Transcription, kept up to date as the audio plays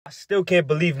Still can't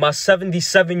believe my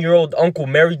 77-year-old uncle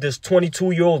married this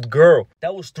 22-year-old girl.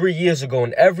 That was 3 years ago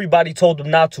and everybody told him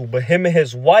not to, but him and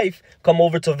his wife come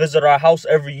over to visit our house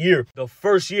every year. The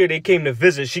first year they came to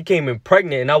visit, she came in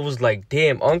pregnant and I was like,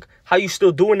 damn, Unc, how you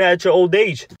still doing that at your old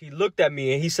age? He looked at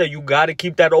me and he said, you gotta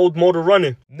keep that old motor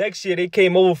running. Next year they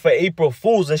came over for April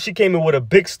Fools and she came in with a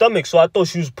big stomach, so I thought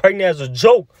she was pregnant as a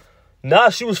joke. Nah,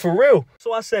 she was for real.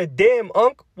 So I said, damn,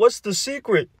 Unc, what's the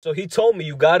secret? So he told me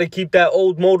you gotta keep that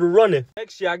old motor running.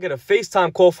 Next year, I get a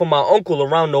FaceTime call from my uncle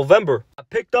around November. I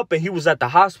picked up and he was at the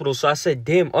hospital. So I said,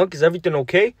 damn, Unc, is everything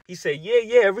okay? He said,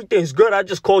 yeah, everything's good. I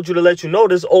just called you to let you know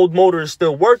this old motor is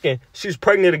still working. She's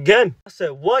pregnant again. I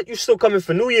said, what? You still coming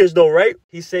for New Year's though, right?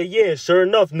 He said, yeah, sure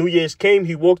enough. New Year's came.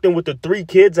 He walked in with the 3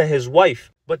 kids and his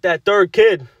wife. But that third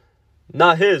kid,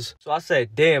 not his. So I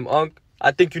said, damn, Unc,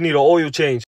 I think you need an oil change.